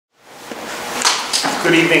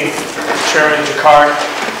Good evening, Chairman Jacquard,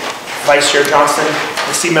 Vice Chair Johnston,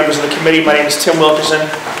 esteemed members of the committee. My name is Tim Wilkerson.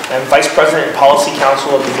 I'm Vice President and Policy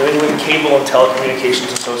Counsel of the New England Cable and Telecommunications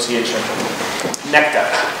Association, NECTA.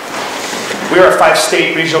 We are a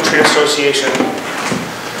 5-state regional trade association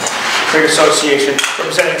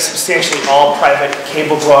representing substantially all private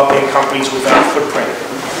cable broadband companies within our footprint.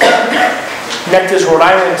 NECTA's Rhode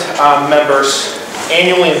Island members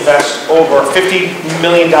annually invest over $50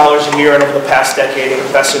 million a year, and over the past decade have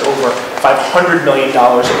invested over $500 million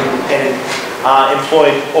and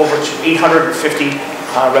employed over 850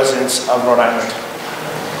 residents of Rhode Island.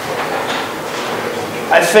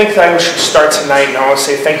 I think that I should start tonight, and I want to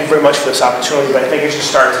say thank you very much for this opportunity, but I think I should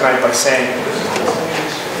start tonight by saying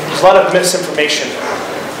there's a lot of misinformation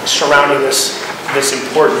surrounding this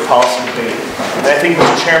important policy debate. And I think,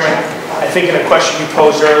 Mr. Chairman, I think in a question you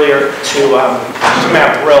posed earlier to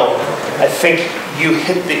Matt Brill, I think you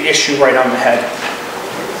hit the issue right on the head.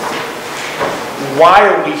 Why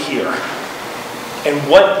are we here? And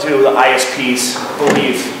what do the ISPs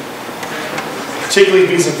believe, particularly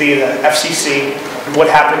vis-a-vis the FCC, what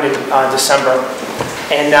happened in December,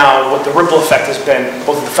 and now what the ripple effect has been,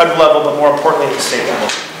 both at the federal level, but more importantly at the state level?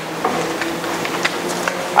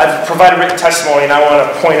 I've provided written testimony, and I want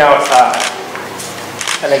to point out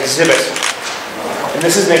an exhibit. And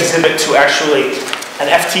this is an exhibit to actually an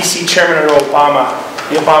FTC chairman under Obama,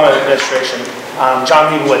 the Obama administration.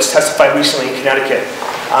 John Leibowitz testified recently in Connecticut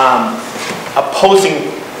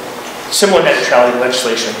opposing similar net neutrality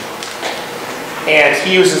legislation. And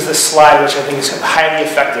he uses this slide, which I think is highly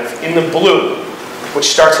effective. In the blue, which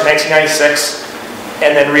starts in 1996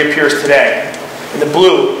 and then reappears today. In the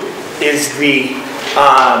blue is the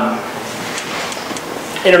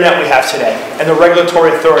internet we have today and the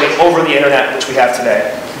regulatory authority over the internet which we have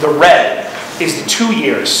today. The red is the 2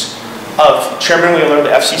 years of Chairman Wheeler, the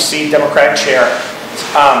FCC Democratic chair,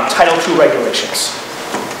 Title II regulations.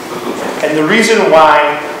 And the reason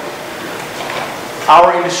why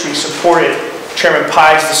our industry supported Chairman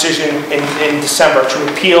Pai's decision in December to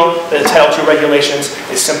repeal the Title II regulations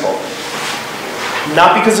is simple.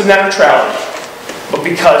 Not because of net neutrality, but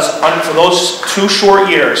because for those 2 short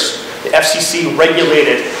years, the FCC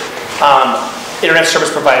regulated internet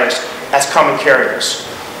service providers as common carriers,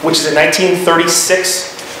 which is a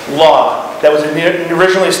 1936 law that was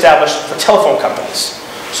originally established for telephone companies.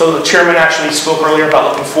 So the chairman actually spoke earlier about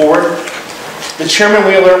looking forward. The Chairman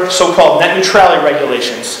Wheeler so-called net neutrality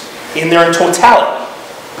regulations, in their totality,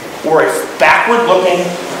 were a backward-looking,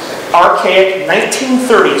 archaic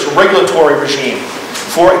 1930s regulatory regime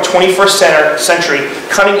for a 21st century,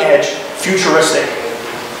 cutting-edge, futuristic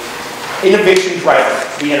innovation driver,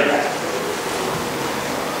 the internet.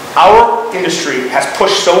 Our industry has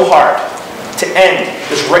pushed so hard to end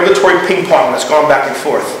this regulatory ping pong that's gone back and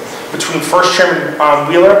forth between first Chairman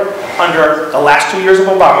Wheeler under the last 2 years of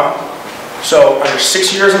Obama. So under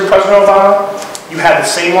 6 years of President Obama, you had the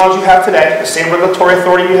same laws you have today, the same regulatory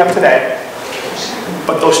authority you have today.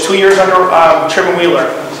 But those 2 years under Chairman Wheeler,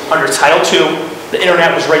 under Title II, the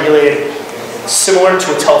internet was regulated similar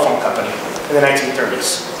to a telephone company in the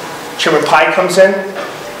 1930s. Chairman Pai comes in,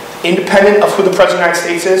 independent of who the President of the United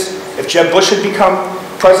States is. If Jeb Bush had become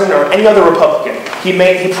President or any other Republican, he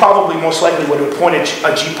probably most likely would have appointed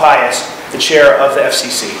G. Pai as the chair of the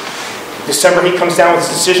FCC. In December, he comes down with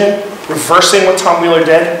his decision, reversing what Tom Wheeler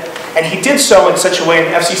did, and he did so in such a way, and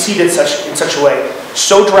the FCC did in such a way,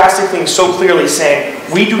 so drastically and so clearly saying,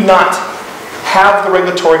 we do not have the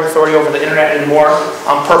regulatory authority over the internet anymore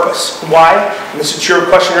on purpose. Why? And this is your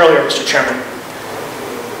question earlier, Mr. Chairman.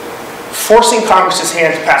 Forcing Congress's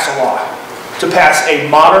hand to pass a law, to pass a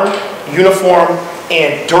modern, uniform,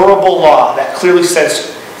 and durable law that clearly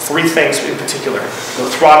says 3 things in particular. No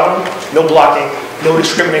throttling, no blocking, no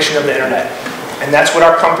discrimination of the internet. And that's what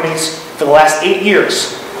our companies, for the last 8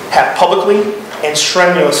 years, have publicly and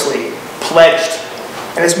strenuously pledged.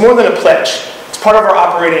 And it's more than a pledge. It's part of our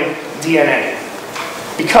operating DNA.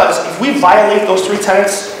 Because if we violate those 3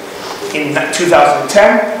 tenets in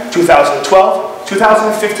 2010, 2012,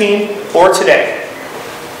 2015, or today,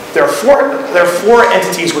 there are four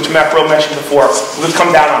entities which Matt Brill mentioned before who would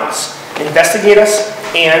come down on us, investigate us,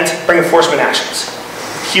 and bring enforcement actions.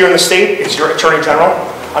 Here in the state, it's your Attorney General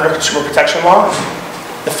under Consumer Protection Law,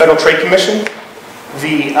 the Federal Trade Commission,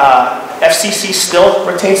 the FCC still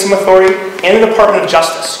retains some authority, and the Department of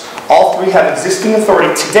Justice. All 3 have existing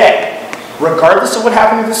authority today, regardless of what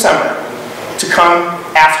happened in December, to come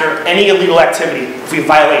after any illegal activity if we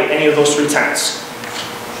violate any of those 3 tenets.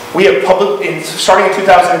 We have starting in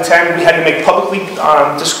 2010, we had to make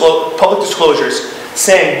public disclosures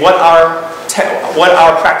saying what our what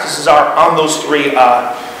our practices are on those three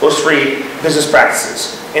business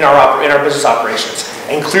practices in our business operations.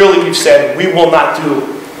 And clearly we've said we will not do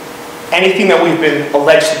anything that we've been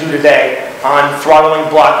alleged to do today on throttling,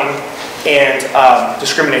 blocking, and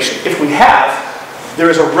discrimination. If we have, there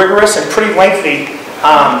is a rigorous and pretty lengthy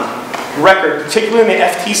record, particularly in the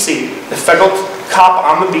FTC, the federal cop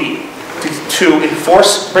on the beat, to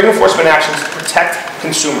bring enforcement actions to protect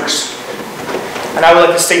consumers. And I would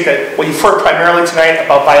like to state that what you've heard primarily tonight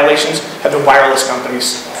about violations have been wireless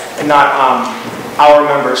companies and not our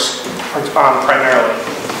members primarily.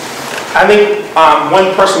 I think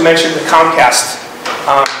one person mentioned the Comcast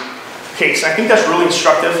case, and I think that's really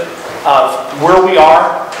instructive of where we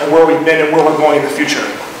are and where we've been and where we're going in the future.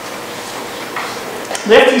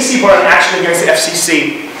 The FTC brought an action against the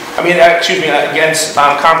FCC, against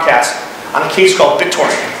Comcast on a case called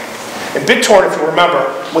BitTorrent. And BitTorrent, if you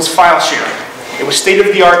remember, was file sharing. It was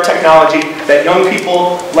state-of-the-art technology that young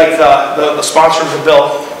people, like the sponsor of the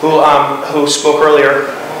bill, who spoke earlier,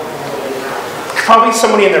 probably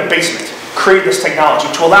somebody in their basement created this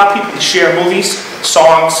technology to allow people to share movies,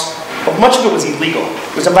 songs, but much of it was illegal.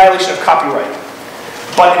 It was a violation of copyright.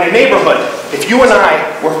 But in a neighborhood, if you and I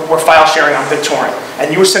were file sharing on BitTorrent,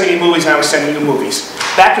 and you were sending me movies and I was sending you movies,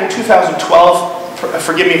 back in 2012,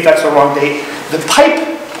 forgive me if that's the wrong date, the pipe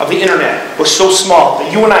of the internet was so small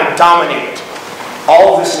that you and I dominated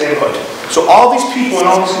all of this neighborhood. So all these people and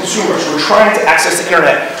all these consumers who were trying to access the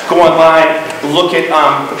internet, go online, look at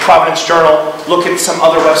the Providence Journal, look at some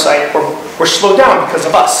other website, were slowed down because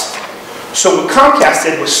of us. So what Comcast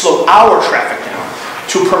did was slow our traffic down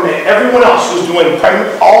to permit everyone else who's doing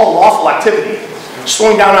all lawful activity,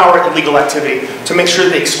 slowing down our illegal activity to make sure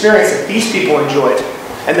the experience that these people enjoyed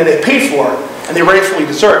and that they paid for and they rightfully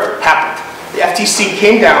deserved happened. The FTC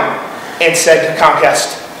came down and said to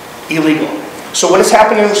Comcast, illegal. So what has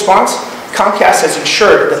happened in response? Comcast has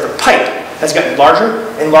ensured that the pipe has gotten larger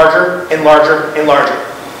and larger and larger and larger.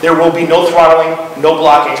 There will be no throttling, no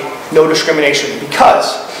blocking, no discrimination,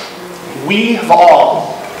 because we have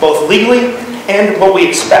all, both legally and what we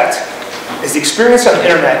expect, is the experience on the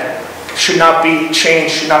internet should not be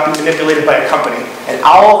changed, should not be manipulated by a company. And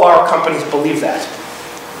all of our companies believe that.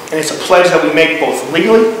 And it's a pledge that we make both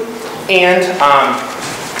legally and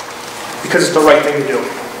because it's the right thing to do.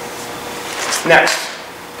 Next.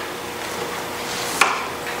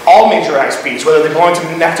 All major ISPs, whether they belong to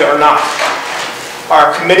NECTA or not,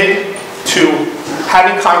 are committed to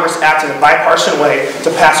having Congress act in a bipartisan way to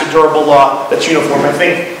pass a durable law that's uniform. I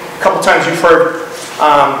think a couple times you've heard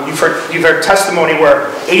testimony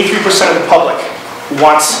where 83% of the public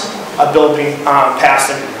wants a bill being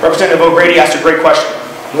passed. And Representative O'Grady asked a great question.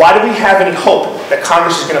 Why do we have any hope that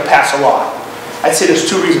Congress is going to pass a law? I'd say there's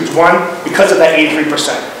two reasons. One, because of that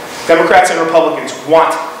 83%. Democrats and Republicans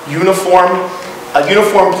want a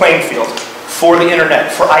uniform playing field for the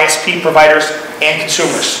internet, for ISP providers and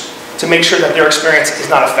consumers, to make sure that their experience is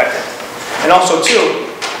not affected. And also, too,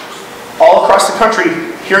 all across the country,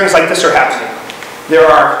 hearings like this are happening. There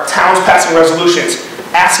are towns passing resolutions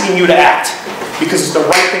asking you to act because it's the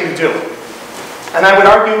right thing to do. And I would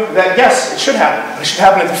argue that, yes, it should happen. It should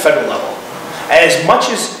happen at the federal level. And as much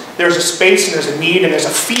as there's a space and there's a need and there's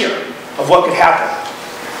a fear of what could happen,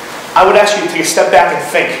 I would ask you to take a step back and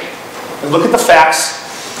think and look at the facts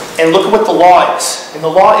and look at what the law is. And the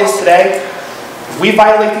law is today, if we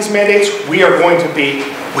violate these mandates, we're going to be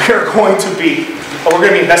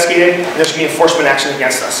investigated, and there's going to be enforcement action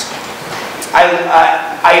against us.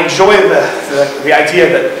 I enjoy the idea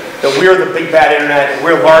that we're the big bad internet and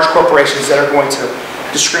we're large corporations that are going to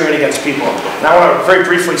discriminate against people. And I want to very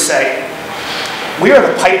briefly say, we are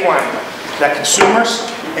the pipeline that consumers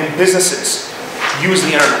and businesses use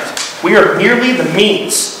the internet. We are merely the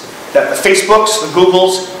means that the Facebooks, the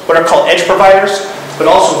Googles, what are called edge providers, but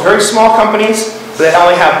also very small companies that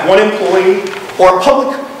only have one employee, or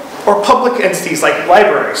public entities like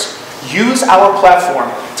libraries, use our platform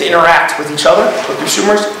to interact with each other, with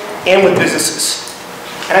consumers, and with businesses.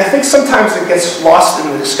 And I think sometimes it gets lost in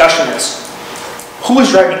the discussion is, who is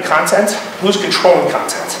driving content? Who's controlling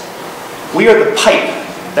content? We are the pipe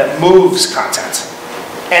that moves content.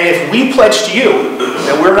 And if we pledge to you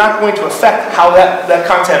that we're not going to affect how that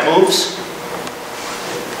content moves,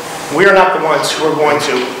 we are not the ones who are going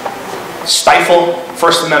to stifle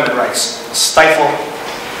First Amendment rights, stifle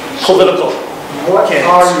political What candidates.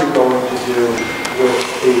 are you going to do with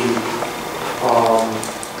the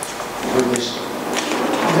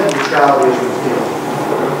net neutrality of the field?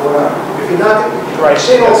 If you're not going to, Right.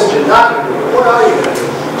 say all that you're not going to do, what are you going to do?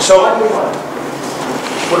 So, What do you want?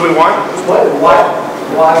 what do we want?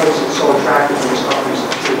 Why is it so attractive to these companies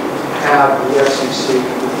to have the FCC,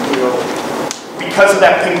 because of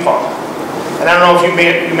that ping pong. And I don't know if you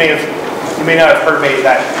may not have heard me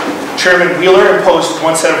that Chairman Wheeler imposed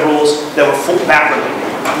one set of rules that were full backward,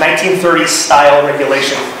 1930s style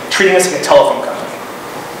regulation, treating us like a telephone company.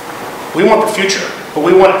 We want the future, but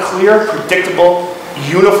we want a clear, predictable,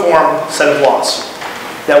 uniform set of laws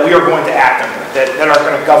that we are going to act under, that are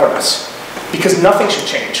going to govern us. Because nothing should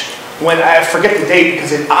change. When I forget the date,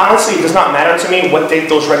 because it honestly does not matter to me what date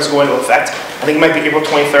those regs go into effect. I think it might be April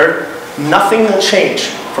 23rd. Nothing will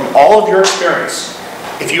change from all of your experience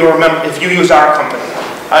if you remember, if you use our company,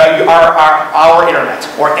 our internet,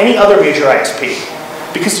 or any other major ISP.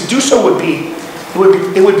 Because to do so would be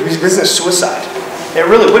business suicide. It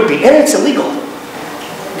really would be, and it's illegal.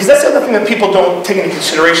 Because that's the other thing that people don't take into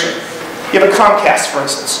consideration. You have a Comcast, for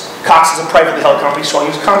instance. Cox is a privately held company, so I'll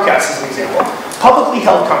use Comcast as an example. Publicly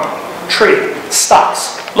held company, trading,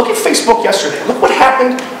 stocks. Look at Facebook yesterday. Look what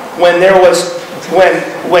happened when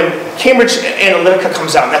when Cambridge Analytica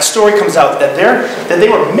comes out, and that story comes out that they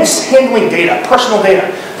were mishandling data, personal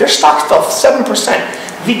data. Their stocks fell 7%.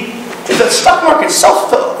 The stock market itself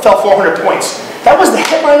fell 400 points. That was the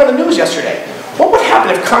headline of the news yesterday. What would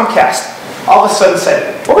happen if Comcast all of a sudden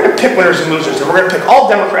said, we're going to pick winners and losers, and we're going to pick all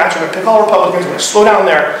Democrats, we're going to pick all Republicans, we're going to slow down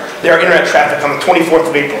their internet traffic on the 24th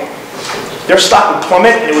of April. Their stock would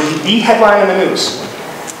plummet, and it would be the headline in the news.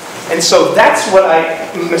 And so that's what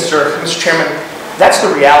Mr. Chairman, that's the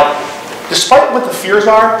reality. Despite what the fears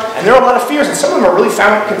are, and there are a lot of fears, and some of them are really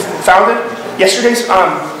confounded. Yesterday's,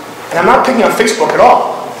 and I'm not picking on Facebook at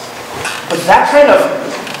all, but that kind of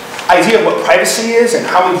idea of what privacy is and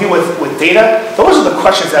how we deal with data, those are the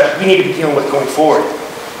questions that we need to be dealing with going forward.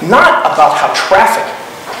 Not about how traffic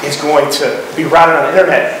is going to be routed on the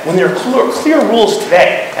internet when there are clear rules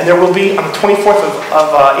today, and there will be on the 24th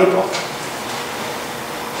of April.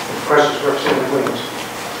 Questions, Representative Williams.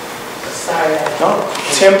 Sorry. No,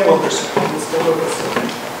 Tim Wilkerson. Mr. Wilkerson.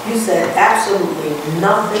 You said absolutely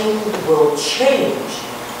nothing will change,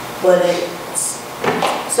 but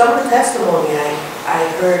some of the testimony I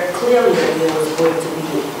heard clearly that there was going to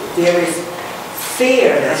be various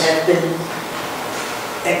fear that had been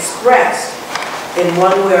expressed in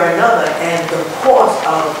one way or another, and the cost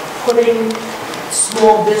of putting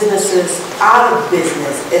small businesses out of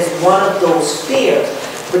business is one of those fears.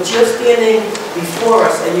 But you're standing before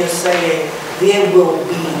us and you're saying there will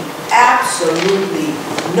be absolutely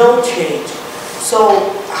no change. So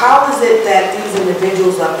how is it that these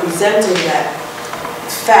individuals are presenting that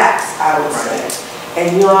facts, I would say,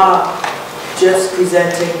 and you're just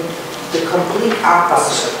presenting the complete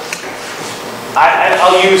opposite?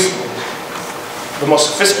 I'll use the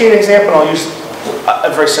most sophisticated example, and I'll use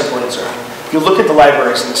a very simple answer. If you look at the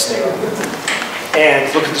libraries in the state,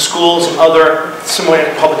 and look at the schools and other similar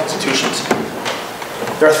public institutions,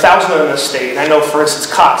 there are thousands of them in the state. And I know, for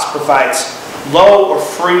instance, Cox provides low or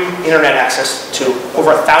free internet access to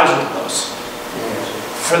over 1,000 of those.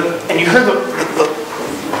 And you heard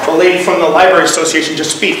the lady from the Library Association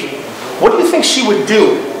just speak. What do you think she would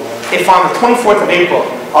do if on the 24th of April,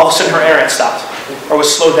 all of a sudden her internet stopped or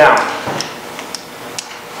was slowed down?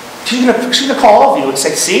 She's gonna call all of you and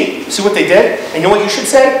say, see what they did? And you know what you should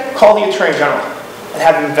say? Call the Attorney General and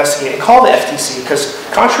have them investigate. And call the FTC, because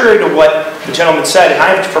contrary to what the gentleman said, and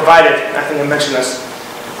I have provided, I think I mentioned this,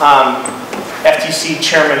 FTC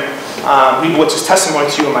Chairman Leibowitz's testimony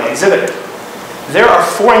to you in my exhibit. There are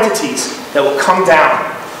 4 entities that will come down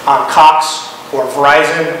on Cox or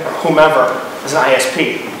Verizon or whomever as an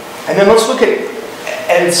ISP. And then let's look at,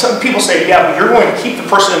 and some people say, yeah, but you're going to keep the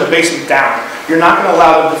person in the basement down. You're not going to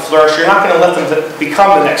allow them to flourish. You're not going to let them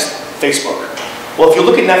become the next Facebook. Well, if you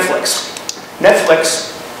look at Netflix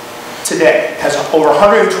today has over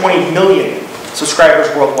 120 million subscribers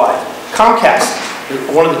worldwide. Comcast,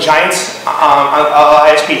 one of the giants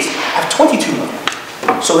ISPs, have 22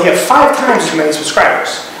 million. So they have 5 times as many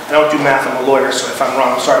subscribers. I don't do math, I'm a lawyer, so if I'm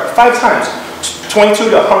wrong, I'm sorry. But 5 times,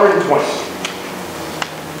 22 to 120.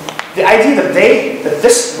 The idea that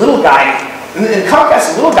this little guy, and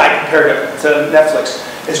Comcast, a little guy compared to Netflix,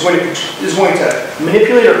 is going to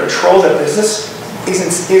manipulate or control their business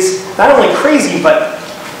is not only crazy, but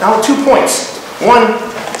now 2 points. One,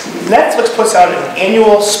 Netflix puts out an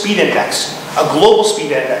annual speed index, a global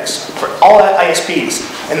speed index for all ISPs,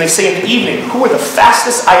 and they say in the evening, who are the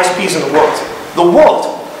fastest ISPs in the world? The world.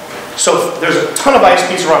 So there's a ton of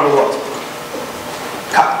ISPs around the world.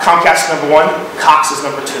 Comcast is number 1, Cox is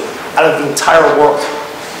number 2, out of the entire world.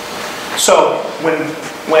 So when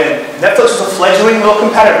Netflix was a fledgling little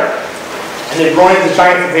competitor, and they've grown into the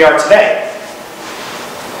giant that they are today,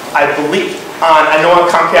 I know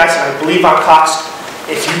on Comcast and I believe on Cox,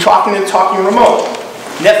 if you're talking remote,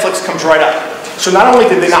 Netflix comes right up. So not only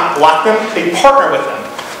did they not block them, they partner with them.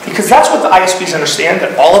 Because that's what the ISPs understand,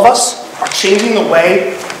 that all of us are changing the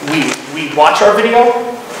way we watch our video,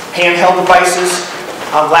 handheld devices,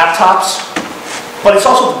 laptops, but it's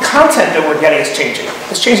also the content that we're getting is changing.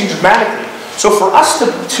 It's changing dramatically. So for us to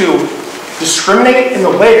discriminate in the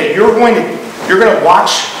way that you're going to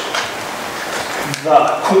watch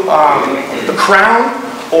the Crown,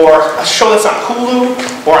 or a show that's on Hulu,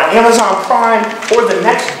 or on Amazon Prime, or the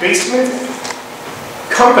next basement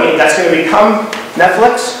company that's going to become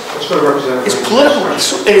Netflix, is political.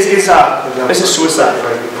 Is a suicide.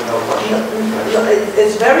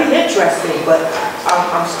 It's very interesting, but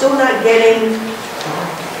I'm still not getting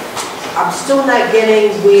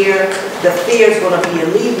where the fear is going to be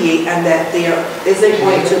alleviated, and that there isn't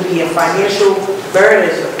going to be a financial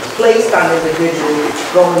burden placed on individuals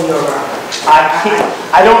going around.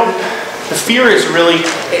 I don't. The fear is really,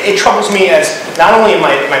 it troubles me as not only in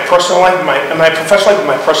my personal life, in my professional life, but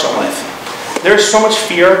my personal life. There's so much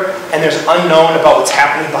fear, and there's unknown about what's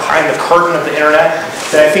happening behind the curtain of the internet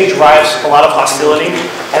that I think drives a lot of hostility.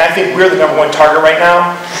 And I think we're the #1 target right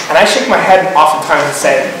now. And I shake my head oftentimes and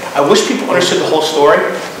say, I wish people understood the whole story,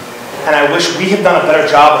 and I wish we had done a better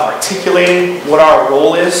job of articulating what our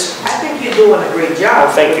role is. I think you're doing a great job.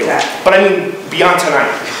 Oh, thank you. But I mean, beyond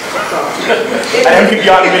tonight. I mean,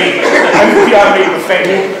 beyond me. I mean, beyond me, but thank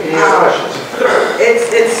you.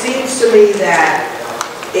 It seems to me that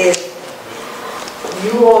if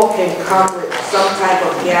you all can come with some type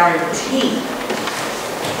of guarantee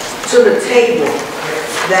to the table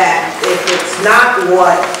that if it's not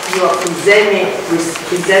what you're presenting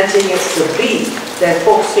it to be, then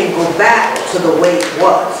folks can go back to the way it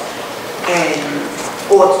was,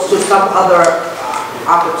 or to some other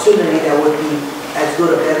opportunity that would be as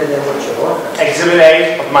good or better than what you're offering. Exhibit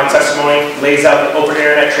A of my testimony lays out the open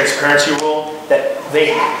internet transparency rule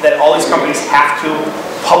that all these companies have to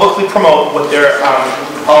publicly promote what their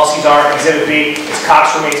policies are. Exhibit B is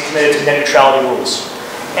Cox remains committed to net neutrality rules.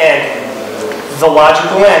 And the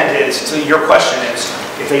logical end is, to your question is,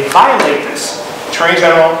 if they violate this, Attorney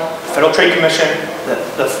General, Federal Trade Commission,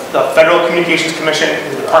 the Federal Communications Commission,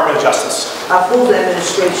 and the Department of Justice. Who's the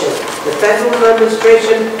administration? The federal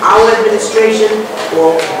administration, our administration,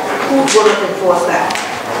 or who's going to enforce that?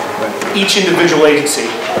 Each individual agency.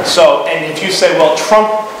 So, and if you say, well,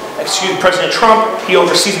 President Trump, he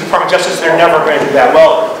oversees the Department of Justice, they're never going to do that.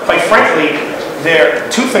 Well, quite frankly, there are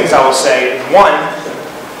two things I will say. One,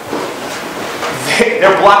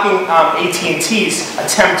 they're blocking AT&T's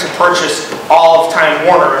attempt to purchase all of Time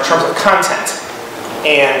Warner in terms of content.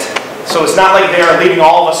 And so it's not like they're leaving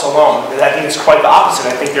all of us alone. I think it's quite the opposite.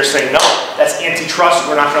 I think they're saying, no, that's antitrust,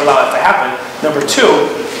 we're not going to allow that to happen. Number two,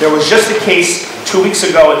 there was just a case 2 weeks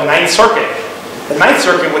ago in the Ninth Circuit. The Ninth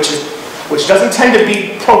Circuit, which doesn't tend to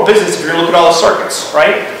be pro-business if you look at all the circuits,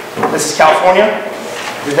 right? This is California.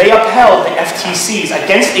 They upheld the FTC's,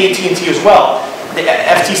 against AT&T as well, the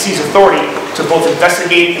FTC's authority to both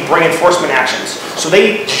investigate and bring enforcement actions. So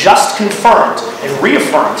they just confirmed and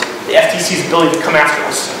reaffirmed the FTC's ability to come after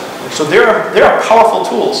us. So there are powerful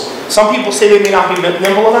tools. Some people say they may not be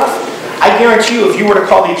nimble enough. I guarantee you, if you were to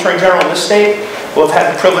call the Attorney General in this state, who have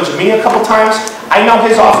had the privilege of meeting a couple times, I know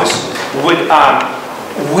his office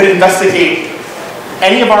would investigate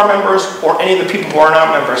any of our members or any of the people who are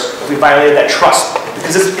not members if we violated that trust.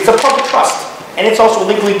 Because it's a public trust, and it's also a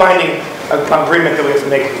legally binding agreement that we have to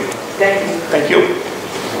make with you. Thank you. Thank you.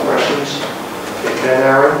 Questions?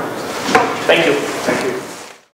 Aaron? Thank you. Thank you.